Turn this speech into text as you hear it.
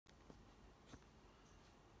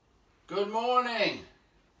Good morning.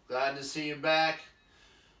 Glad to see you back.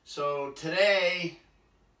 So today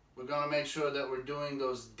we're going to make sure that we're doing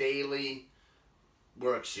those daily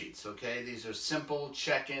worksheets, okay? These are simple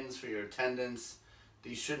check-ins for your attendance.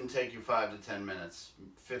 These shouldn't take you 5 to 10 minutes,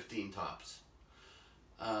 15 tops.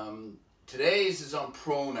 Today's is on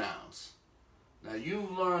pronouns. Now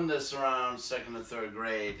you've learned this around 2nd or 3rd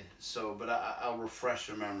grade, but I'll refresh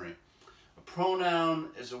your memory. A pronoun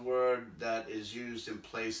is a word that is used in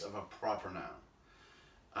place of a proper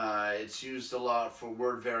noun. It's used a lot for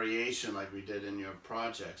word variation like we did in your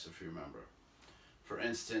projects, if you remember. For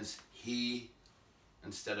instance, he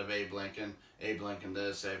instead of Abe Lincoln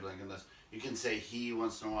this, Abe Lincoln this. You can say he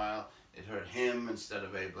once in a while. It hurt him instead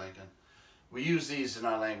of Abe Lincoln. We use these in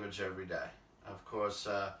our language every day. Of course,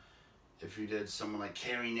 if you did someone like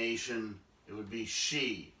Carrie Nation, it would be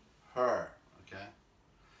she, her, okay?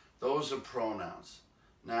 Those are pronouns.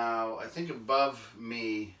 Now, I think above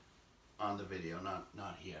me on the video,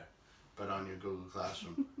 not here, but on your Google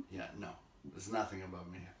Classroom. Yeah, no, there's nothing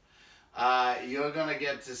above me here. You're gonna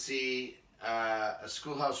get to see a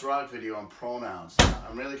Schoolhouse Rock video on pronouns.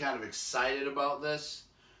 I'm really kind of excited about this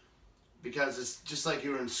because it's just like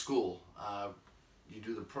you're in school.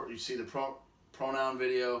 You see the pronoun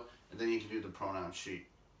video, and then you can do the pronoun sheet.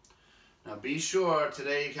 Now be sure,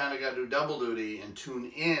 today you kind of got to do double duty and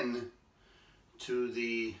tune in to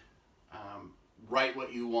the write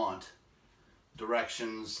what you want,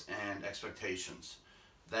 directions and expectations.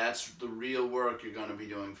 That's the real work you're going to be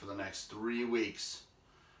doing for the next 3 weeks.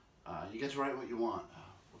 You get to write what you want.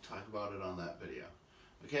 We'll talk about it on that video.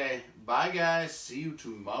 Okay, bye guys, see you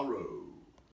tomorrow.